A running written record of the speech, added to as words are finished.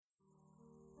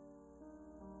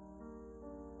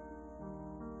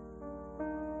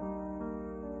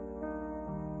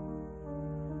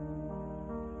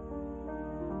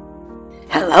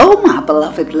Hello, my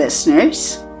beloved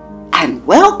listeners, and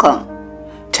welcome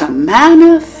to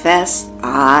Manifest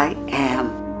I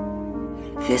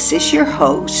Am. This is your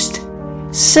host,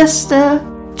 Sister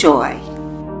Joy,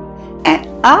 and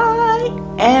I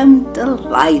am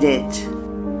delighted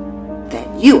that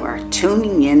you are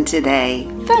tuning in today.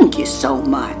 Thank you so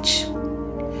much.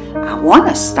 I want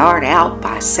to start out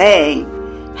by saying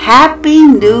Happy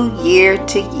New Year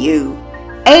to you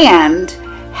and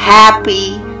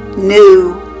Happy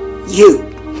New You.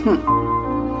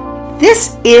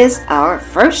 This is our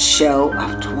first show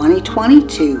of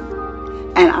 2022,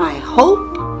 and I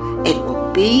hope it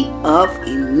will be of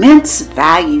immense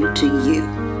value to you.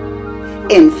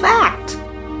 In fact,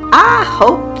 I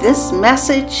hope this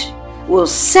message will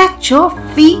set your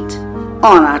feet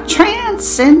on a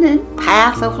transcendent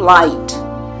path of light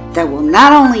that will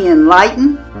not only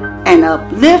enlighten and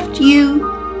uplift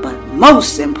you, but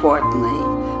most importantly,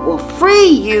 will free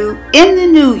you in the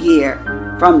new year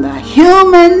from the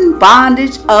human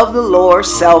bondage of the lower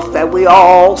self that we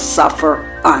all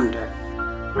suffer under.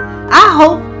 I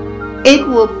hope it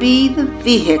will be the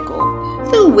vehicle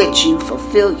through which you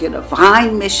fulfill your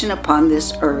divine mission upon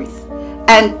this earth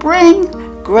and bring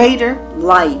greater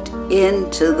light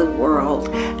into the world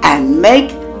and make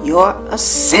your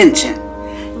ascension,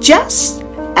 just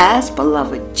as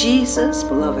beloved Jesus,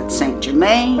 beloved Saint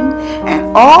Germain,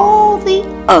 and all the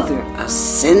other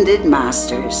ascended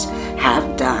masters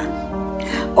have done.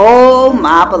 Oh,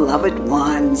 my beloved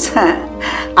ones,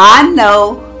 I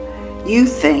know you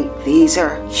think these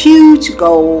are huge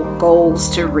goals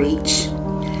to reach.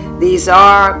 These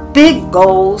are big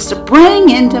goals to bring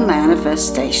into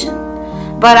manifestation.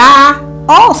 But I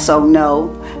also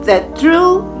know that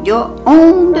through your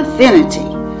own divinity,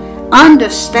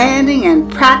 understanding and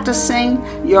practicing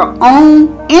your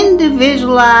own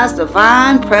individualized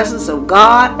divine presence of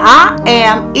God, I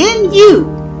am in you,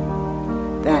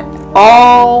 that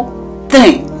all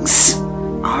things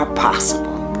are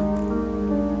possible.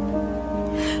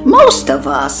 Most of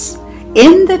us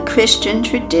in the Christian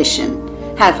tradition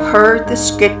have heard the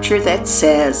scripture that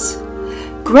says,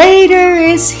 "Greater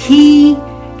is he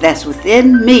that's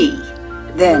within me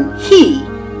than he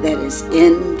that is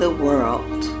in the world."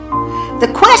 The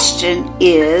question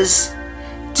is,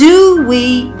 do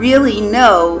we really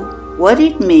know what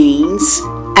it means,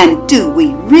 and do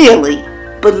we really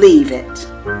believe it?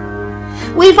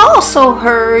 We've also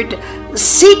heard,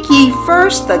 "Seek ye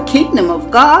first the kingdom of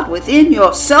God within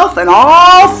yourself, and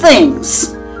all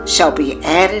things shall be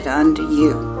added unto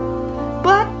you."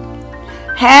 But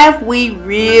have we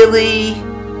really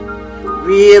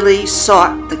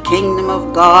sought the kingdom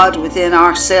of God within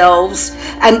ourselves?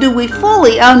 And do we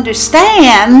fully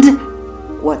understand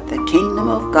what the kingdom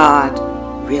of God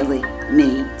really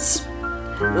means?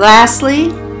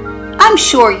 Lastly, I'm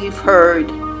sure you've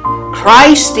heard,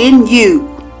 "Christ in you,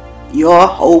 your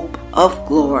hope of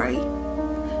glory."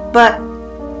 But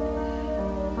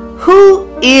who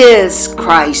is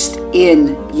Christ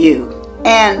in you?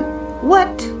 And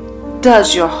what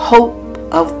does your hope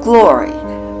of glory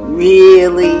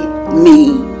really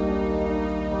mean?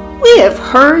 We have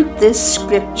heard these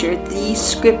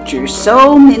scriptures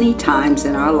so many times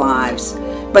in our lives,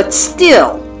 but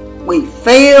still we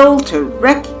fail to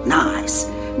recognize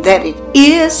that it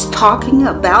is talking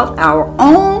about our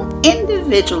own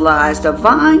individualized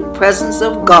divine presence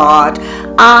of God,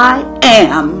 I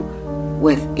am,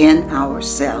 within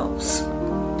ourselves.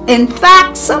 In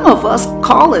fact, some of us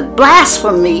call it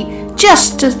blasphemy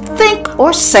just to think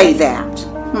or say that.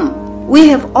 We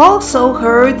have also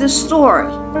heard the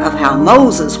story of how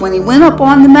Moses, when he went up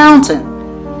on the mountain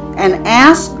and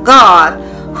asked God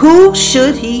who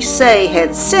should he say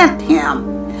had sent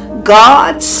him,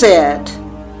 God said,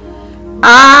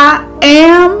 "I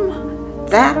am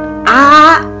that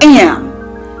I am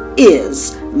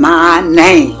is my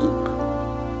name."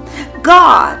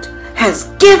 God has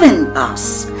given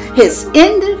us his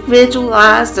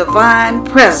individualized divine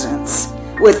presence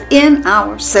within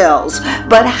ourselves,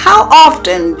 but how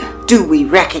often do we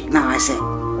recognize it,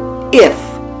 if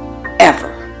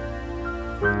ever?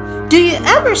 Do you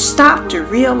ever stop to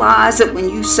realize that when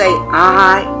you say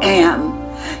 "I am,"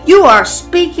 you are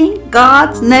speaking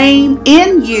God's name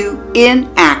in you in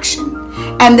action,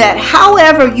 and that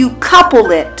however you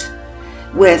couple it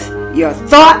with your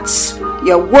thoughts,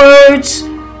 your words,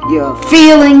 your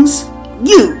feelings,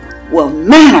 you will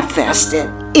manifest it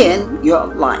in your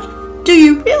life? Do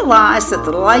you realize that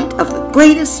the light of the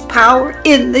greatest power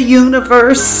in the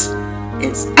universe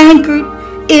is anchored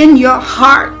in your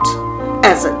heart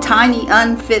as a tiny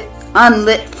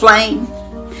unlit flame?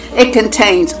 It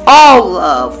contains all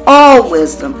love, all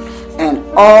wisdom, and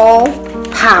all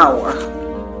power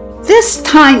This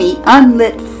tiny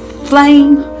unlit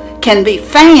flame can be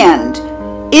fanned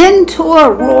into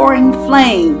a roaring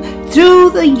flame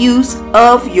through the use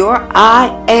of your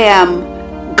I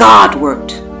am Godward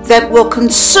that will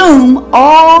consume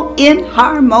all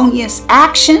inharmonious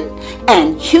action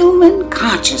and human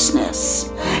consciousness.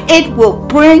 It will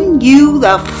bring you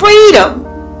the freedom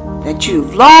that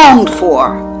you've longed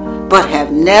for but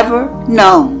have never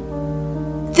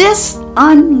known. This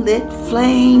unlit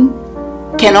flame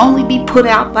can only be put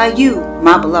out by you,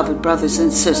 my beloved brothers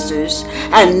and sisters,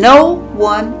 and no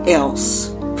one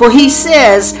else. For he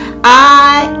says,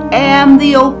 I am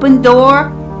the open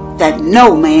door that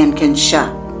no man can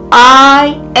shut.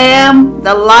 I am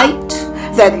the light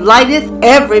that lighteth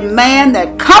every man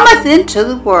that cometh into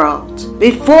the world.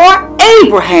 Before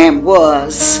Abraham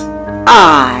was,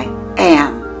 I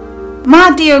am.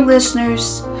 My dear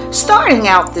listeners, starting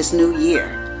out this new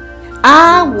year,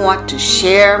 I want to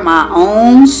share my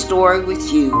own story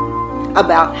with you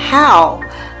about how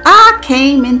I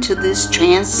came into this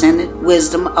transcendent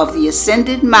wisdom of the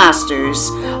ascended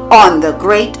masters on the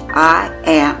great I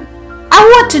am. I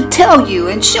want to tell you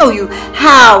and show you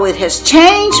how it has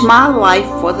changed my life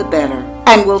for the better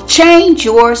and will change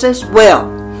yours as well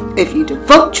if you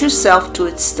devote yourself to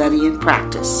its study and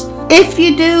practice. If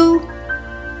you do,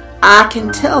 I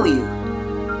can tell you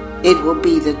it will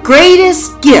be the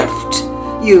greatest gift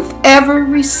you've ever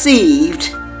received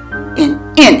in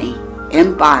any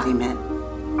embodiment.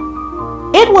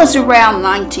 It was around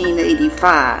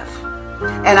 1985,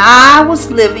 and I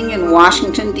was living in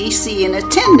Washington, D.C. and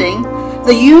attending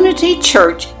the Unity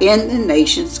Church in the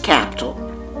nation's capital.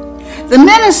 The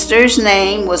minister's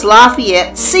name was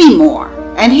Lafayette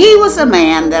Seymour, and he was a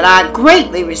man that I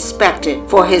greatly respected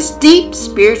for his deep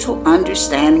spiritual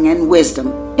understanding and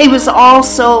wisdom. He was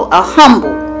also a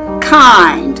humble,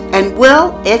 kind, and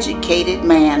well-educated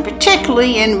man,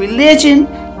 particularly in religion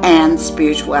and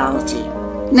spirituality.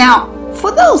 Now,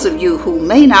 for those of you who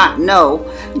may not know,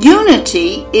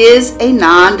 Unity is a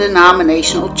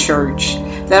non-denominational church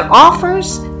that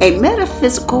offers a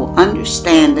metaphysical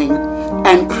understanding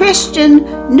and Christian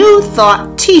New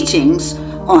Thought teachings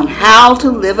on how to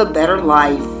live a better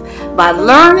life by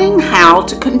learning how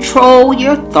to control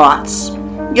your thoughts,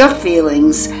 your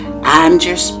feelings, and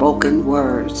your spoken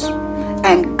words.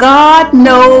 And God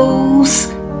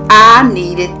knows I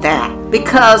needed that,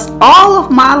 because all of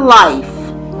my life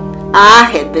I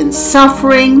had been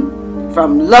suffering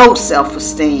from low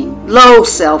self-esteem, low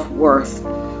self-worth.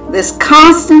 This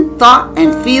constant thought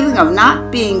and feeling of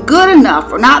not being good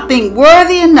enough or not being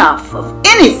worthy enough of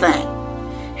anything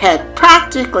had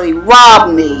practically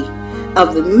robbed me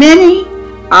of the many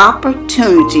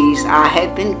opportunities I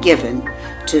had been given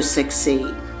to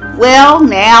succeed. Well,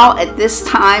 now at this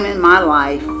time in my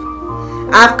life,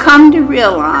 I've come to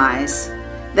realize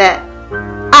that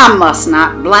I must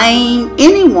not blame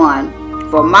anyone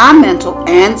for my mental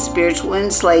and spiritual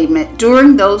enslavement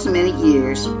during those many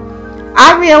years.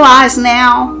 I realize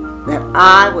now that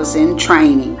I was in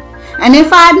training, and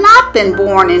if I had not been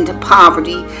born into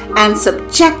poverty and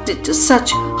subjected to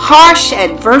such harsh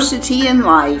adversity in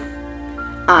life,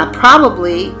 I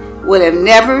probably would have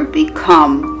never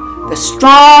become the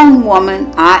strong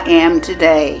woman I am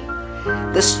today,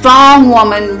 the strong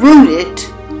woman rooted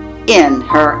in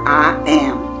her I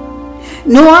am.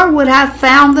 Nor would I have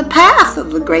found the path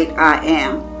of the great I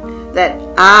am that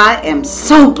I am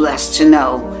so blessed to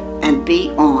know and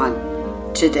be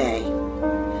on today.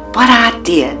 But I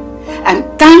did, and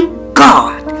thank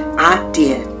God I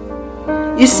did.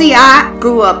 You see, I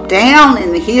grew up down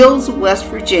in the hills of West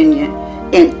Virginia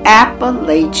in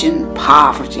Appalachian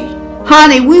poverty.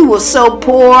 Honey, we were so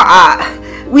poor,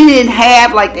 we didn't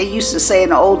have, like they used to say in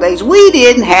the old days, we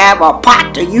didn't have a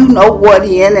pot to you-know-what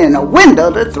in and a window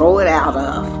to throw it out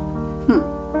of.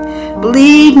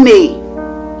 Believe me,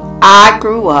 I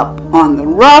grew up on the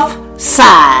rough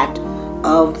side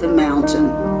of the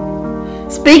mountain.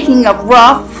 Speaking of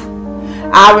rough,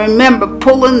 I remember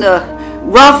pulling the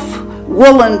rough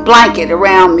woolen blanket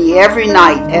around me every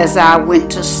night as I went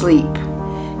to sleep.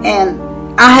 And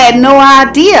I had no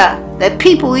idea that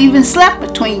people even slept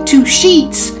between two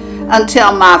sheets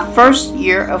until my first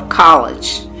year of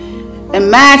college.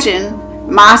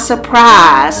 Imagine my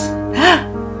surprise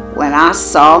when I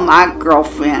saw my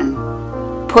girlfriend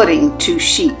putting two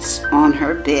sheets on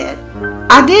her bed.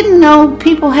 I didn't know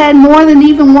people had more than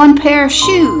even one pair of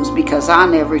shoes, because I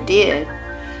never did.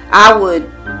 I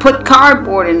would put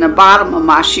cardboard in the bottom of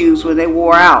my shoes when they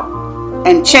wore out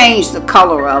and change the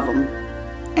color of them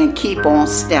and keep on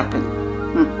stepping.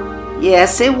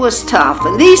 Yes, it was tough,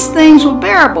 and these things were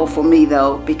bearable for me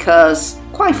though, because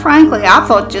Quite frankly, I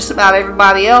thought just about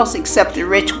everybody else except the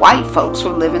rich white folks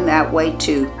were living that way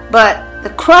too. But the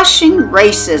crushing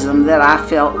racism that I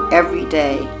felt every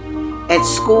day at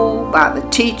school by the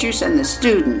teachers and the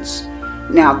students,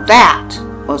 now that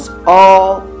was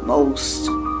almost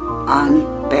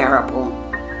unbearable.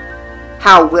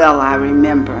 How well I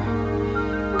remember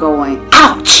going,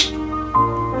 ouch,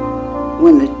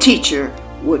 when the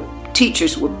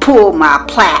teachers would pull my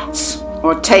plaits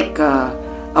or take a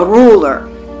ruler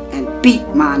and beat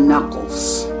my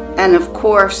knuckles. And of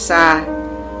course, I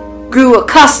grew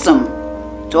accustomed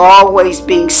to always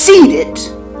being seated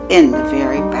in the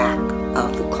very back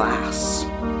of the class.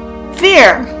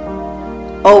 Fear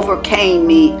overcame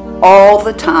me all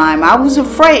the time. I was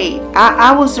afraid.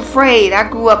 I was afraid. I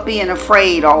grew up being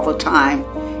afraid all the time.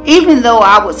 Even though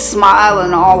I would smile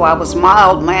and all, I was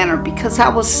mild-mannered because I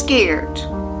was scared.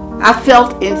 I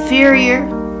felt inferior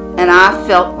and I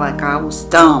felt like I was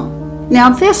dumb. Now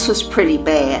this was pretty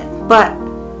bad, but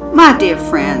my dear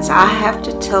friends, I have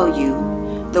to tell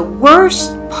you, the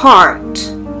worst part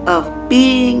of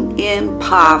being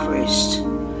impoverished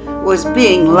was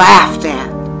being laughed at,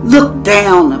 looked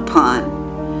down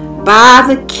upon by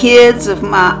the kids of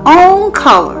my own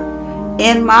color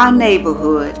in my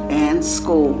neighborhood and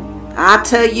school. I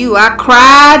tell you, I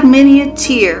cried many a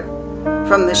tear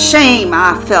from the shame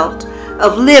I felt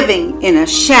of living in a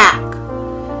shack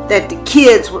that the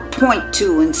kids would point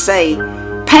to and say,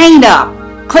 paint up,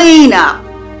 clean up,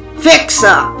 fix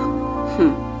up.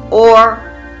 Or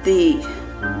the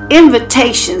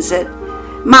invitations that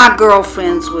my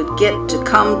girlfriends would get to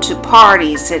come to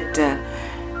parties at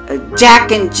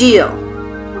Jack and Jill.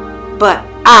 But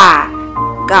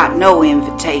I got no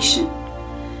invitation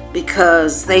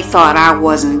because they thought I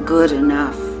wasn't good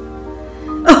enough.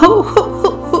 Oh,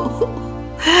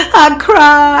 I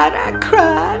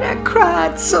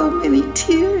cried so many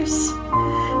tears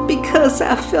because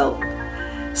I felt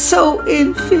so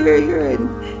inferior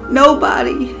and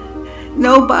nobody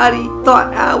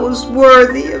thought I was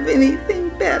worthy of anything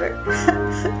better.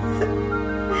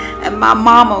 And my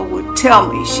mama would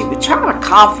tell me, she would try to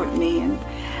comfort me, and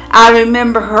I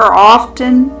remember her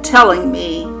often telling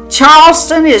me,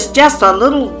 Charleston is just a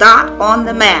little dot on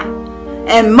the map,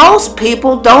 and most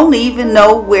people don't even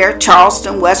know where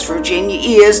Charleston, West Virginia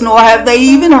is, nor have they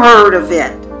even heard of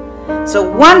it. So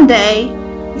one day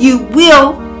you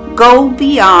will go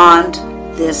beyond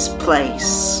this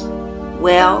place.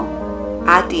 Well,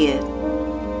 I did.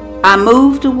 I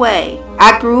moved away.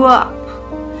 I grew up.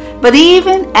 But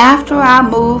even after I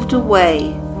moved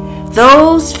away,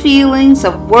 those feelings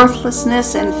of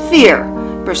worthlessness and fear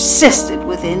persisted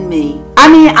within me. I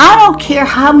mean, I don't care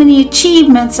how many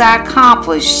achievements I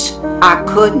accomplished, I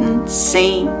couldn't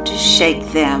seem to shake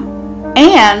them.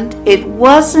 And it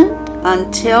wasn't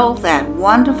until that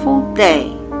wonderful day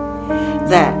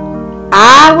that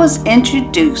I was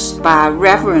introduced by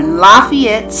Reverend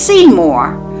Lafayette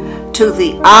Seymour to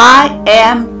the I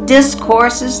Am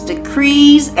Discourses,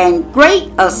 Decrees, and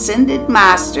Great Ascended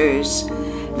Masters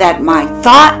that my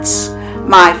thoughts,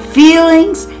 my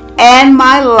feelings, and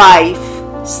my life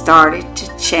started to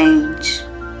change.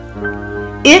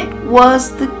 It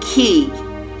was the key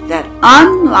that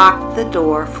unlocked the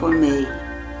door for me.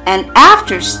 And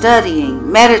after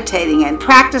studying, meditating, and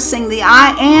practicing the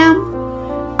I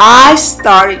Am, I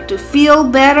started to feel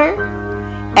better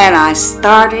and I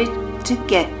started to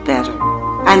get better.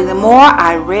 And the more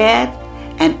I read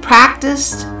and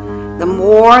practiced, the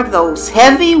more those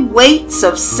heavy weights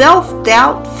of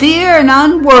self-doubt, fear, and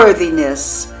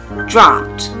unworthiness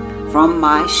dropped from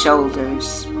my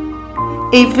shoulders.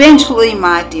 Eventually,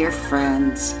 my dear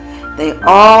friends, they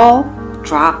all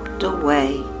dropped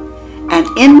away, and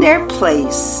in their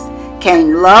place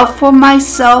came love for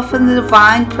myself and the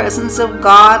divine presence of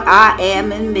God I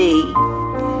Am in me,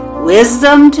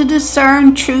 wisdom to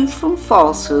discern truth from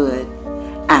falsehood,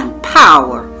 and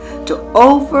power to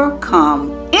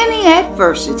overcome any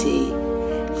adversity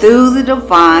through the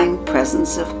divine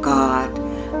presence of God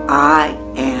I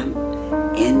Am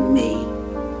in me.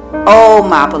 Oh,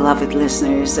 my beloved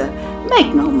listeners,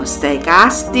 make no mistake, I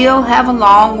still have a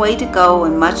long way to go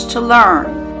and much to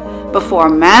learn before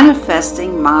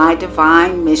manifesting my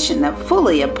divine mission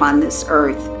fully upon this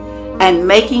earth and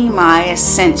making my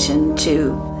ascension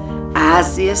to,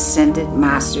 as the ascended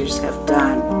masters have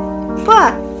done.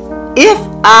 But if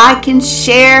I can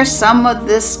share some of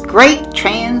this great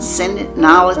transcendent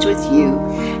knowledge with you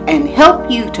and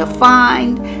help you to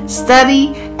find,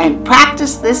 study, and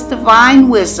practice this divine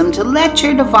wisdom to let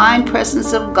your divine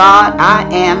presence of God I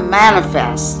Am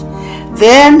manifest,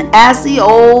 then, as the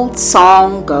old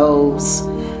song goes,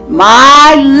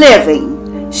 my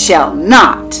living shall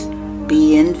not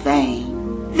be in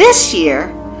vain. This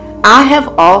year, I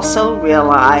have also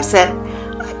realized that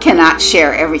I cannot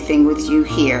share everything with you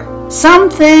here. Some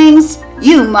things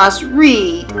you must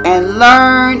read and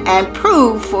learn and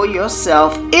prove for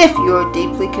yourself if you're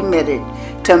deeply committed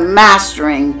to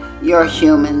mastering your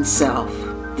human self.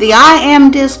 The I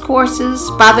Am Discourses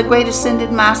by the Great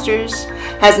Ascended Masters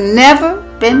has never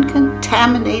been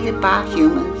contaminated by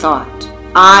human thought.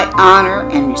 I honor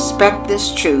and respect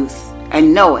this truth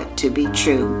and know it to be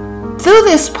true. Through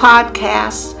this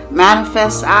podcast,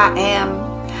 Manifest I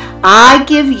Am, I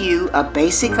give you a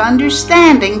basic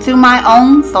understanding through my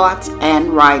own thoughts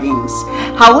and writings.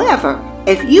 However,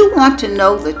 if you want to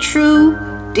know the true,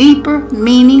 deeper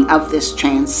meaning of this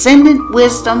transcendent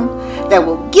wisdom that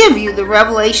will give you the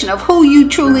revelation of who you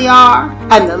truly are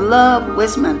and the love,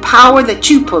 wisdom, and power that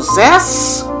you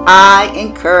possess, I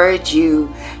encourage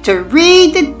you to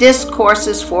read the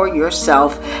discourses for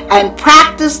yourself and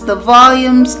practice the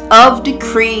volumes of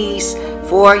decrees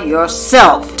for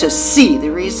yourself to see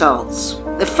the results.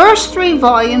 The first 3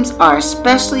 volumes are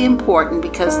especially important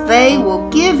because they will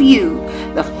give you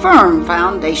the firm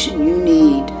foundation you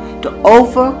need to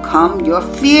overcome your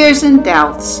fears and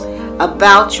doubts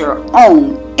about your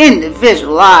own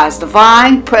individualized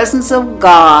divine presence of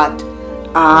God,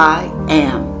 I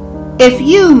am. If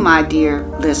you, my dear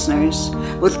listeners,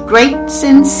 with great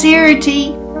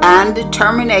sincerity and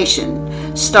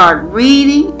determination, start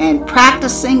reading and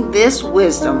practicing this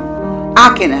wisdom,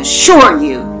 I can assure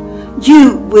you,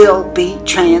 you will be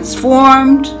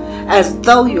transformed as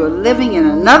though you're living in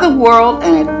another world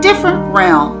and a different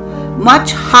realm,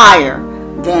 much higher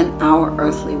than our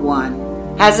earthly one.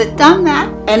 Has it done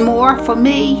that and more for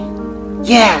me?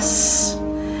 Yes.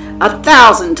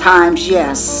 1,000 times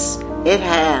yes, it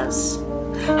has.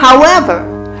 However,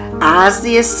 as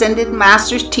the Ascended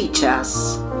Masters teach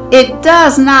us, it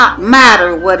does not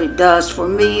matter what it does for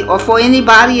me or for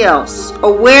anybody else,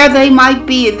 or where they might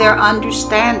be in their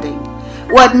understanding.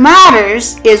 What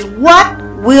matters is what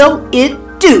will it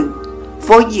do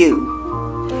for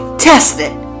you. Test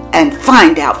it and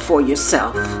find out for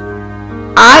yourself.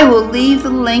 I will leave the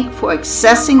link for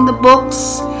accessing the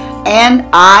books and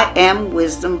I Am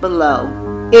Wisdom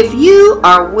below. If you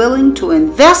are willing to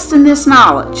invest in this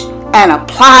knowledge and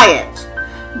apply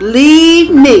it,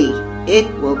 believe me,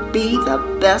 it will be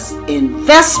the best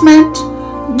investment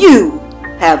you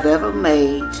have ever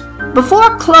made.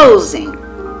 Before closing,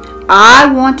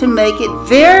 I want to make it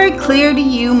very clear to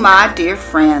you, my dear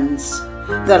friends,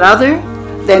 that other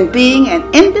than being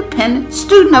an independent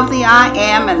student of the I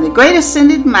Am and the Great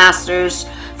Ascended Masters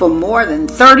for more than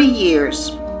 30 years,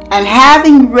 and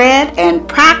having read and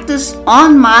practiced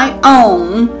on my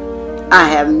own, I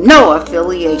have no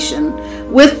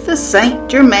affiliation with the Saint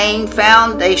Germain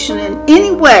Foundation in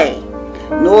any way,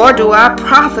 nor do I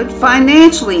profit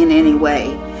financially in any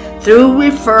way through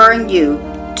referring you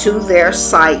to their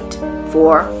site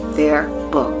for their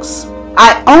books.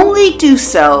 I only do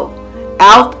so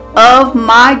out of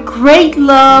my great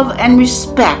love and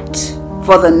respect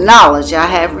for the knowledge I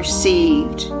have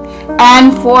received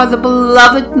and for the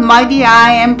beloved mighty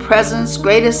I Am Presence,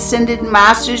 great ascended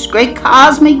masters, great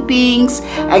cosmic beings,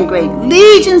 and great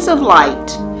legions of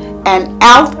light, and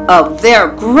out of their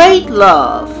great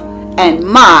love and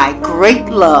my great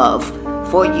love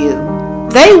for you.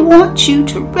 They want you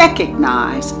to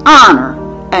recognize, honor,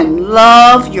 and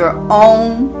love your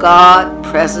own God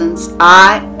presence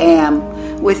I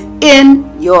Am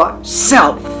within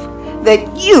yourself,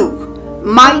 that you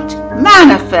might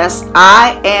manifest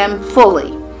I Am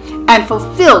fully and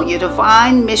fulfill your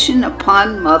divine mission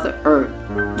upon Mother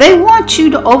Earth. They want you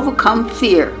to overcome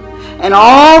fear and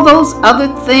all those other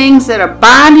things that are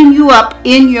binding you up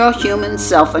in your human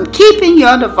self and keeping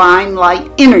your divine light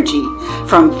energy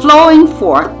from flowing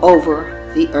forth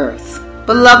over the earth.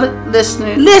 Beloved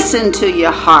listener, listen to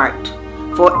your heart,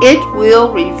 for it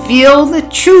will reveal the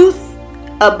truth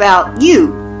about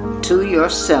you to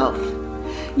yourself.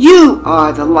 You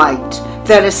are the light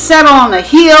that is set on a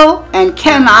hill and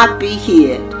cannot be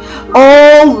hid.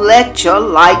 Oh, let your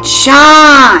light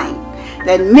shine,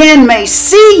 that men may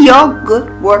see your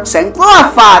good works and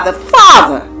glorify the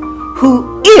Father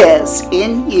who is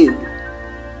in you.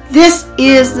 This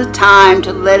is the time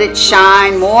to let it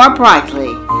shine more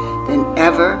brightly than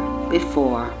ever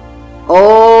before.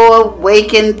 Oh,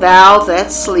 awaken thou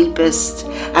that sleepest,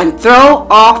 and throw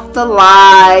off the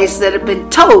lies that have been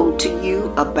told to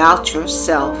you about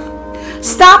yourself.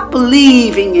 Stop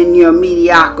believing in your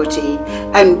mediocrity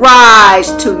and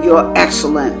rise to your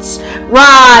excellence.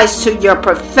 Rise to your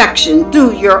perfection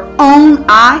through your own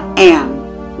I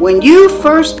Am. When you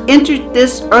first entered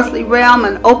this earthly realm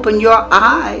and opened your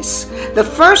eyes, the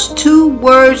first two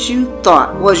words you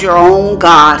thought was your own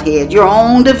Godhead, your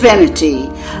own divinity.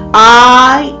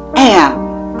 I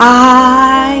am.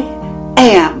 I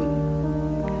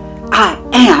am. I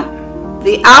am.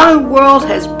 The outer world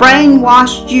has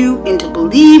brainwashed you into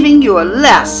believing you are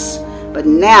less, but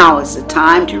now is the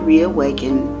time to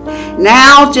reawaken.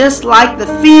 Now, just like the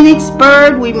phoenix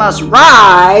bird, we must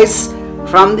rise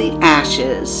from the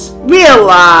ashes.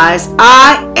 Realize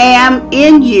I am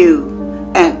in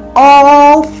you, and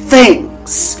all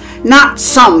things, not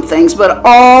some things, but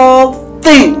all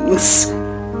things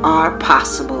are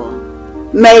possible.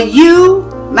 May you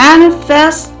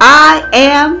manifest I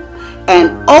am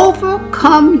and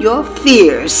overcome your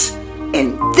fears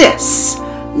in this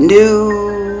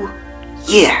new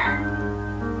year.